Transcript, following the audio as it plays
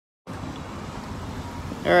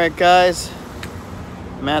Alright guys,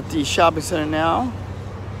 I'm at the shopping center now.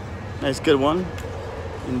 Nice good one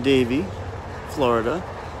in Davie, Florida.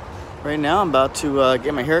 Right now I'm about to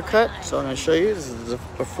get my hair cut, so I'm going to show you. This is the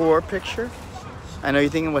before picture. I know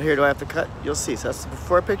you're thinking, what hair do I have to cut? You'll see. So that's the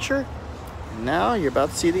before picture. And now you're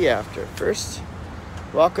about to see the after. First,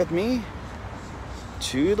 walk with me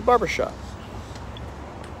to the barbershop.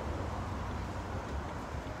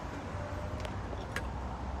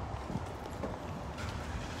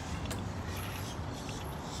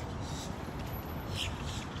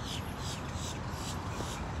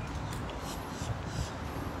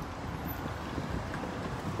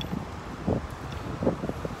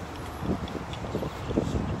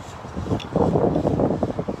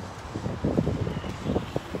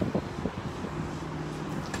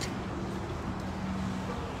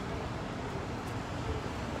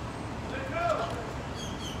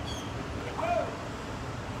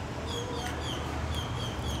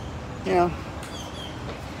 You know,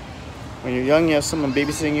 when you're young, you have someone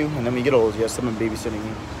babysitting you, and then when you get old, you have someone babysitting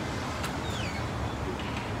you.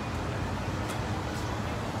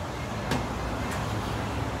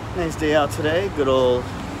 Nice day out today. Good old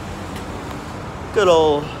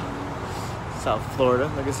South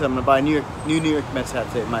Florida. Like I said, I'm gonna buy a new New York Mets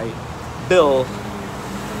hat today. My bill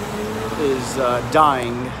is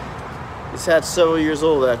dying. This hat's several years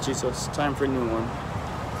old actually, so it's time for a new one.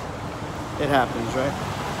 It happens, right?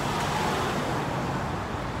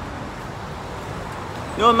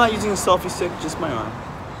 No, I'm not using a selfie stick, just my arm.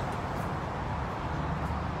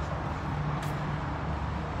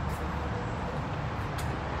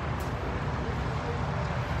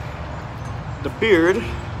 The beard,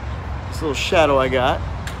 this little shadow I got,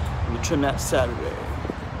 I'm gonna trim that Saturday.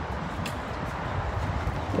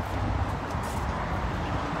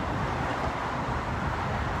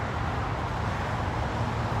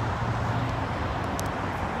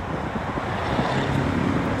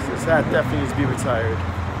 This hat definitely needs to be retired.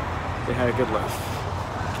 They had a good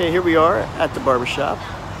life. Okay, here we are at the barbershop.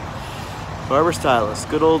 Barber Stylist,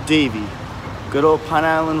 good old Davie. Good old Pine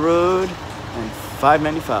Island Road and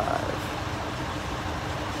 595.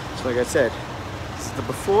 So like I said, this is the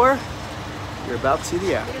before, you're about to see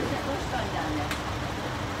the after.